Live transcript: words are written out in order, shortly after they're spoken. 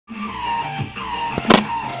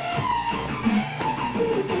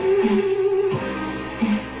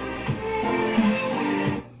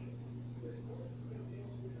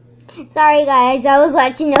Sorry guys, I was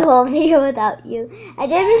watching the whole video without you. I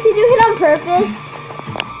didn't mean to do it on purpose.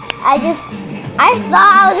 I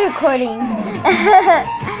thought I was recording.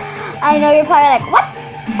 I know you're probably like, what?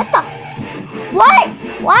 What the? What?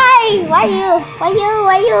 Why? Why you? Why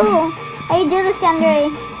you do this, Yandere?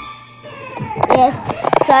 Yes,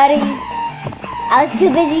 sorry. I was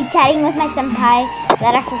too busy chatting with my senpai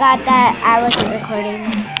that I forgot that I wasn't recording.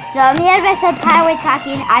 So me and my senpai were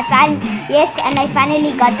talking. I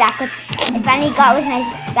finally got back with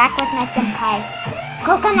my senpai.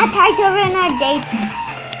 Coconut tied over in our date.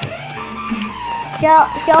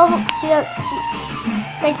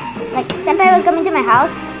 Like senpai was coming to my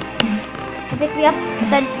house to pick me up, but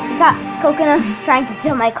then he saw Coconut trying to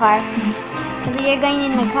steal my car. So we were going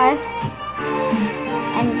in my car,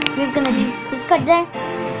 and he was gonna leave his car there,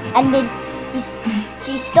 and then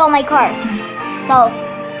she stole my car. So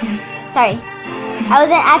sorry, I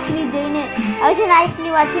wasn't actually doing it. I wasn't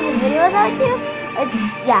actually watching the video without you.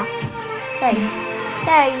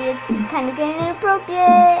 Sorry, it's kind of getting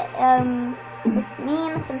inappropriate. With me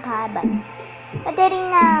and the senpai, but we're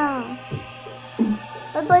dating now.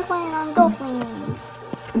 We're boyfriend and girlfriend.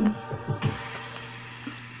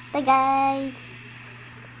 Bye guys.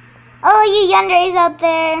 Oh, you Yanderes out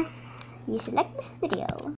there, you should like this video.